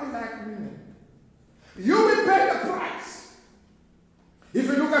 I only like women. You will pay the price. If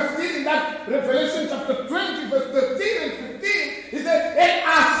you look at still in that Revelation chapter 20, verse 13 and 15, he said, and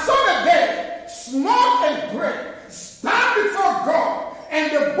I saw the dead, small and great, stand before God,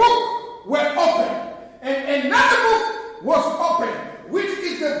 and the book were opened. And another book was opened, which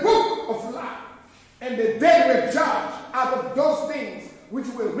is the book of life. And the dead were judged out of those things which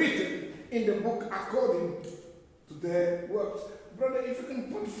were written in the book according to their works. Brother, if you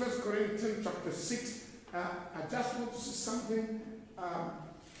can put 1 Corinthians chapter 6, I just want to see something.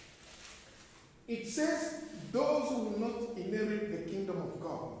 It says, those who will not inherit the kingdom of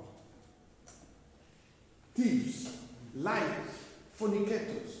God, thieves, liars,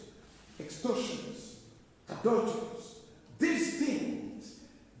 fornicators, extortioners, adulterers, these things,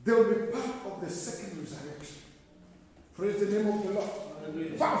 they will be part of the second resurrection. Praise the name of the Lord.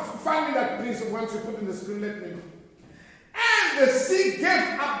 Find me that, please. Once you put in the screen, let me know. And the sea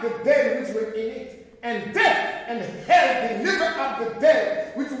gave up the dead which were in it, and death and hell delivered up the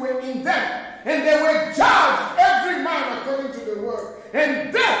dead which were in them, and they were judged every man according to the word.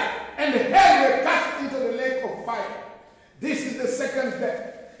 And death and hell were cast into the lake of fire. This is the second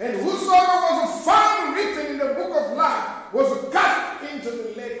death. And whosoever was found written in the book of life was cast into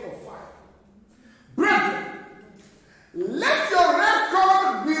the lake of fire. Brethren, let your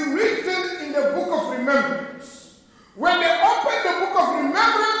record be written in the book of remembrance. When they open the book of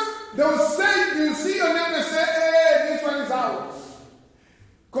remembrance, they will say, you see your name, they say, hey, this one is ours.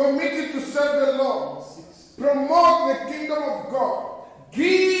 Committed to serve the Lord. Promote the kingdom of God.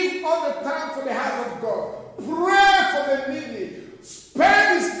 Give all the time for the house of God. Pray for the needy.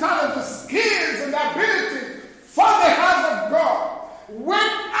 Spend his talent, his skills, and ability for the house of God.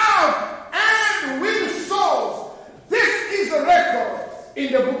 Went out and win souls. This is a record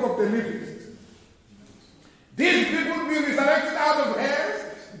in the book of the living. These people will be resurrected out of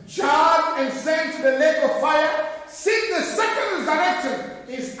hell, judged and sent to the lake of fire. Since the second resurrection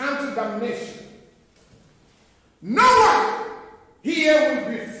is unto damnation. No one here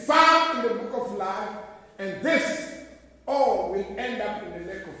will be found in the book of life, and this all will end up in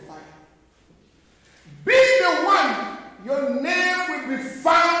the lake of fire. Be the one, your name will be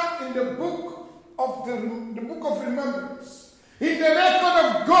found in the book of the book of remembrance, in the record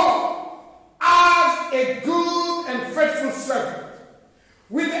of God, as a good and faithful servant.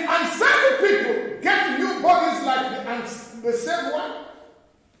 Will the unsaved people get new bodies like the saved one?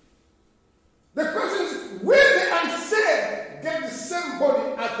 The question is, will the unsaved get the same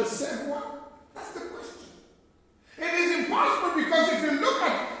body as the saved one? That's the question. It is impossible, because if you look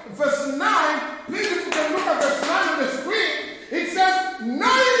at verse 9, please, if you can look at verse 9 on the screen, it says, knowing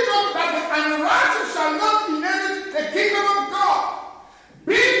not that the unrighteous shall not inherit the kingdom of God.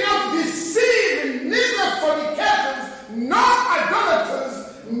 Be not deceived, neither fornicators, nor idolaters,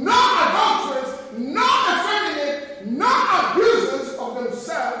 nor adulterers, nor effeminate, nor abusers of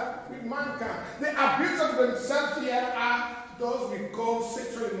themselves with mankind. The abuse of themselves here are those we call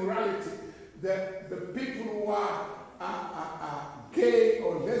sexual immorality. The people who are gay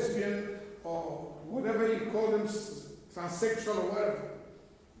or lesbian or whatever you call them, transsexual or whatever.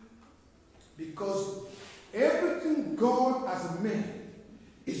 Because everything God has made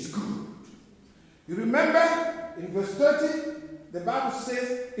is good. You remember in verse 30, the Bible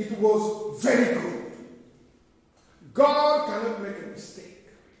says it was very good. God cannot make a mistake.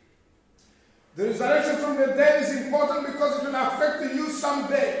 The resurrection from the dead is important because it will affect you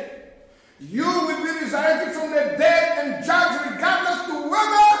someday. You will be resurrected from the dead and judged regardless to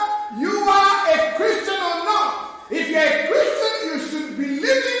whether you are a Christian or not. If you're a Christian, you should be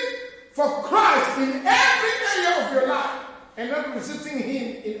living for Christ in every area of your life and not resisting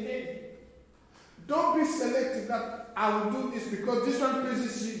Him in any. Don't be selective that I will do this because this one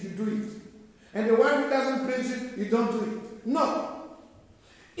pleases you, you do it. And the one who doesn't please you, you don't do it. No.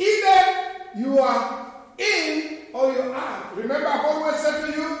 Either you are in or you are. Remember, I've always said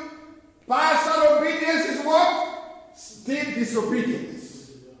to you, partial obedience is what? Still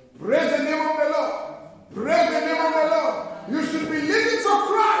disobedience. Praise the name of the Lord. Praise the name of the Lord. You should be living for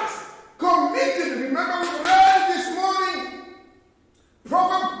Christ. Committed. Remember we read this morning.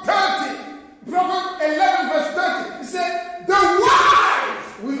 Proverbs 11 verse 30. It said, the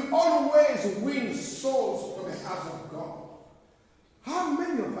wise will always win souls for the house of God. How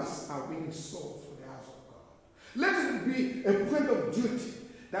many of us are winning souls for the house of God? Let it be a point of duty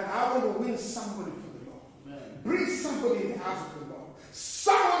that I want to win somebody for the Lord. Amen. Bring somebody in the house of the Lord.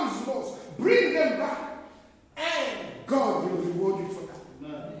 Someone's lost. Bring them back. And God will reward you for that.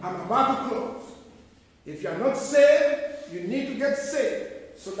 Amen. I'm about to close. If you are not saved, you need to get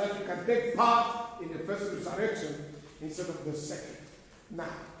saved so that you can take part in the first resurrection instead of the second. Now,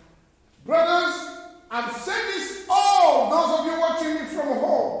 brothers, I'm saying this all those of you watching me from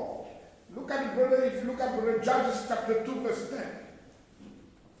home. Look at it, brother. If you look at Brother Judges chapter 2, verse 10.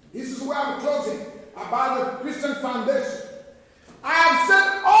 This is where I'm closing about the Christian foundation. I have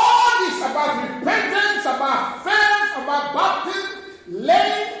said all this about repentance, about faith, about baptism,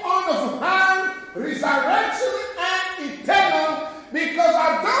 laying on of hand, resurrection, and eternal, because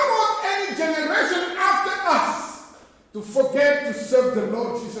I don't want any generation after us to forget to serve the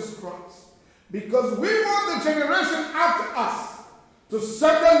Lord Jesus Christ. Because we want the generation after us to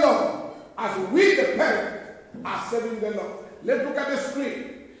serve the Lord as we, the parents, are serving the Lord. Let's look at the screen.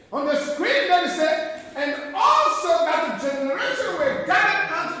 On the screen, there is a, and also that the generation were gathered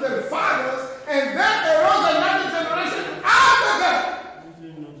unto their fathers, and then arose another generation after them.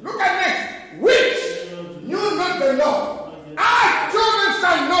 Look at next. Which knew not the Lord. Our children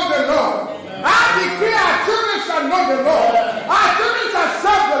shall know the Lord. I decree our children shall know the Lord. Our children shall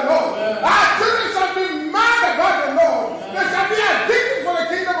serve the Lord. Our children shall be mad about the Lord. They shall be addicted for the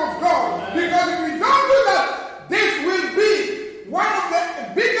kingdom of God. Because if we don't do that, this will be one of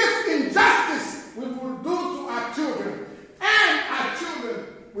the biggest injustice we will do to our children. And our children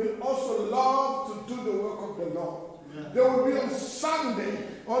will also love to do the work of the Lord. They will be on Sunday,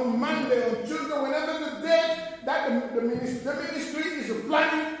 on Monday, on Tuesday, whenever the day that the ministry is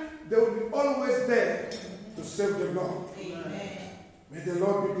planning, they will be always there to serve the Lord. Amen. May the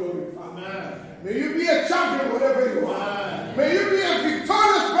Lord be glorified. Amen. May you be a champion wherever you are. Amen. May you be a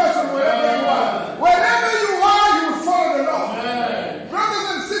victorious person wherever you are. Wherever you are, you will follow the Lord. Amen. Brothers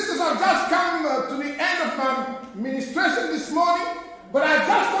and sisters, I've just come to the end of my ministration this morning, but I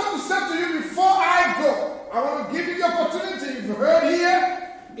just want to say to you before I go, I want to give you the opportunity. If you've heard here,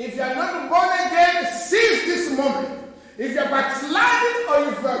 if you are not born again, seize this moment. If you're backsliding or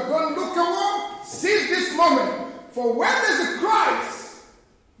if you're going lukewarm, seize this moment. For when there's a Christ,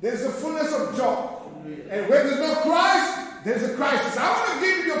 there's a fullness of joy. And when there's no Christ, there's a crisis. I want to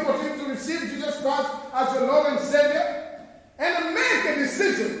give you the opportunity to receive Jesus Christ as your Lord and Savior and to make a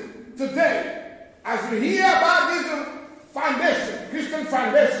decision today as you hear about this foundation, Christian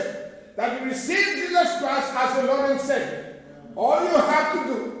foundation, that you receive Jesus Christ as your Lord and Savior. All you have to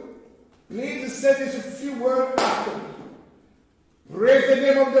do, please say this a few words after me. Praise the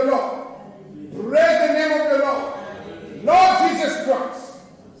name of the Lord. Praise the name of the Lord. Lord Jesus Christ,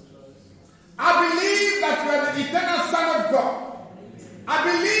 I believe that you are the eternal Son of God. I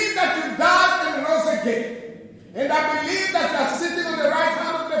believe that you died and rose again. And I believe that you are sitting on the right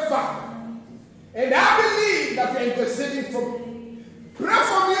hand of the Father. And I believe that you are interceding for me. Pray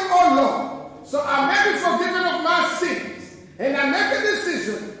for me, oh Lord, so I may be forgiven of my sins. And I make a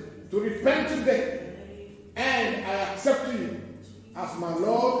decision to repent today. And I accept you as my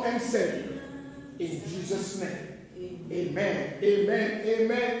Lord and Savior. In Jesus' name. Amen. Amen.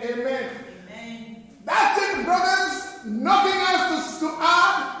 Amen. Amen. That's it, brothers. Nothing else to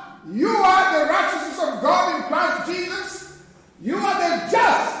add. You are the righteousness of God in Christ Jesus. You are the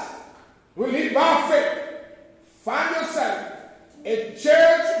just who live by faith. Find yourself a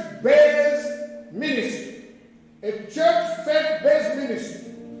church-based ministry. A church faith-based ministry.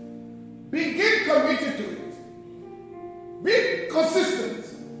 Begin committed to it. Be consistent.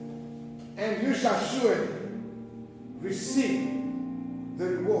 And you shall surely receive the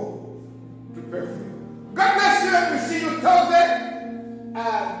reward prepared for you. God bless you, and we see you Thursday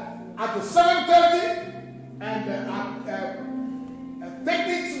at the 7:30, and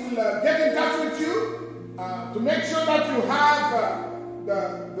techniques will get in touch with you to make sure that you have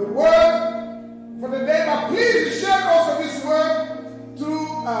the word for the day. But please share also this word through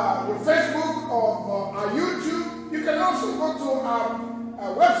your Facebook or our YouTube. You can also go to our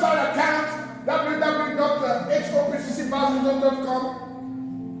website account,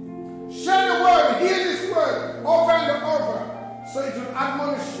 www.HOPCC.com. Share the word, hear this word over and over, so it will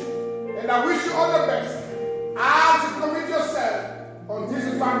admonish you. And I wish you all the best as you commit yourself on this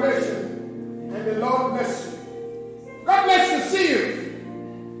foundation. And the Lord bless you.